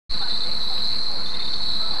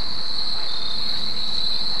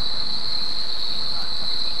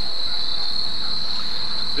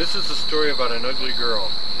This is a story about an ugly girl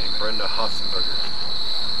named Brenda Hassenberger.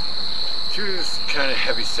 She was kind of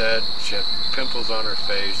heavy-set. She had pimples on her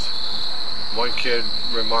face. One kid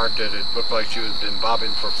remarked that it looked like she was been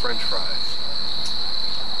bobbing for French fries.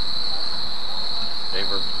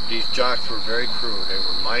 These jocks were very cruel. They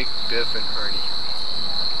were Mike, Biff, and Ernie.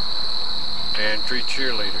 And 3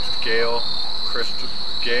 cheerleaders, Gail,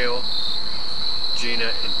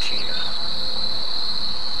 Gina, and Tina.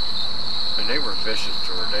 And they were vicious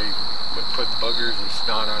to her. They would put boogers and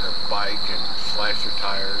snot on her bike and slash her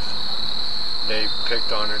tires. They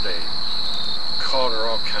picked on her. They called her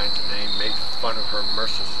all kinds of names, made fun of her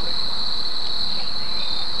mercilessly.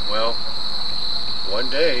 Well, one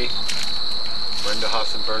day, Brenda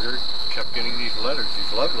Hassenberger kept getting these letters,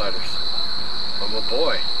 these love letters, from a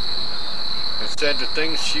boy. And said the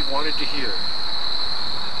things she wanted to hear.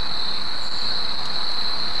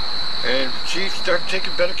 And she started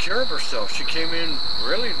taking better care of herself. She came in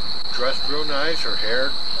really dressed real nice, her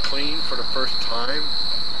hair clean for the first time.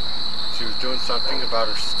 She was doing something about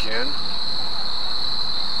her skin.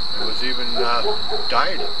 And was even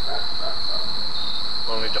dieting.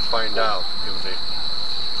 Only to find out it was a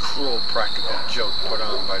cruel practical joke put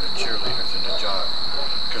on by the cheerleaders in the job.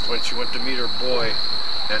 Because when she went to meet her boy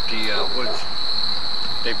at the woods,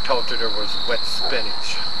 they pelted her with wet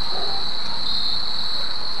spinach.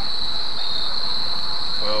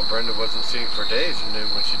 Well, Brenda wasn't seen for days, and then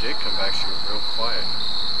when she did come back, she was real quiet.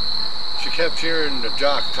 She kept hearing the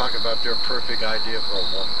jocks talk about their perfect idea for a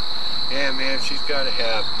woman. Yeah, man, she's got to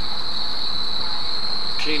have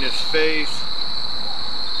Tina's face,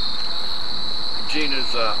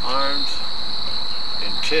 Gina's arms,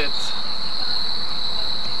 and tits.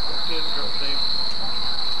 What's the other girl's name?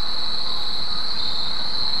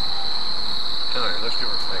 Alright, let's give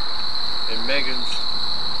her Megan. And Megan's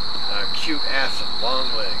cute ass and long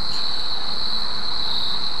legs.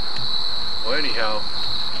 Well, anyhow,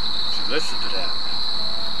 she listened to that.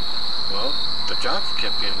 Well, the jocks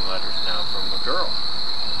kept getting letters now from a girl.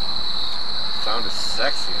 Sounded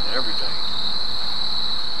sexy and everything.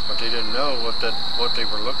 But they didn't know what they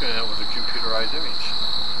were looking at was a computerized image.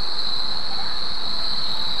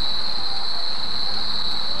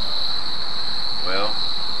 Well,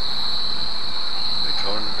 they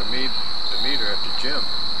told her to meet her at the gym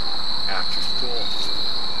after school.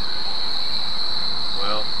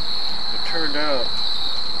 Well, it turned out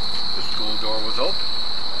the school door was open.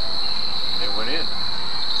 And they went in,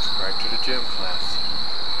 right to the gym class.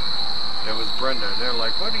 There was Brenda, and they're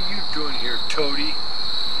like, "What are you doing here, Toady?"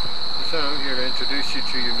 She said, "I'm here to introduce you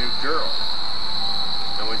to your new girl."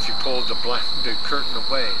 And when she pulled the curtain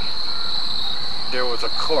away, there was a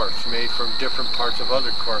corpse made from different parts of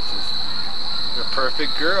other corpses. The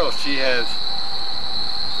perfect girl. She has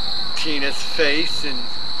Tina's face and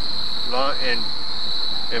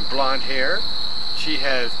blonde hair. She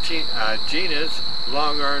has Gina's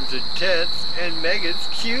long arms and tits, and Megan's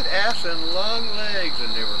cute ass and long legs.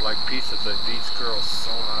 And they were like pieces of these girls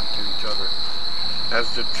sewn onto each other. As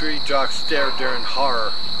the 3 jocks stared there in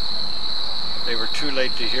horror, they were too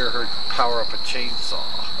late to hear her power up a chainsaw.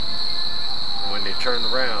 And when they turned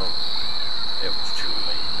around, it was too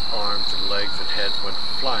late. Arms and legs and heads went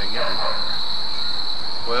flying everywhere.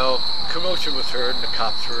 Well, commotion was heard and the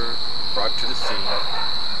cops were brought to the scene.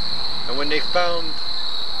 And when they found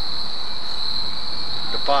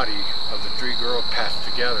the body of the 3 girls passed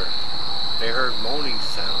together, they heard moaning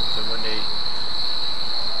sounds. And when they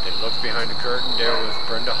looked behind the curtain, there was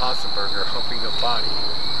Brenda Hassenberger humping a body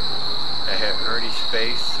that had Ernie's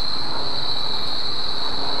face,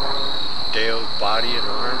 Dale's body and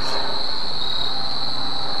arms,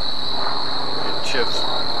 and Chip's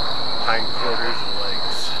hindquarters and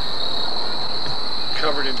legs.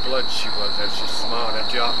 Covered in blood she was as she smiled at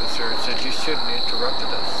the officer and said, "You shouldn't have interrupted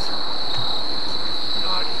us."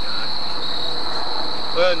 Naughty, naughty.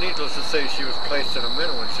 Well, needless to say, she was placed in a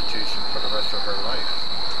mental institution for the rest of her life.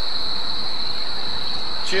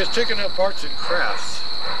 She has taken up arts and crafts,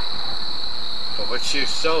 but what she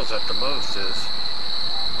excels at the most is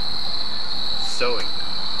sewing.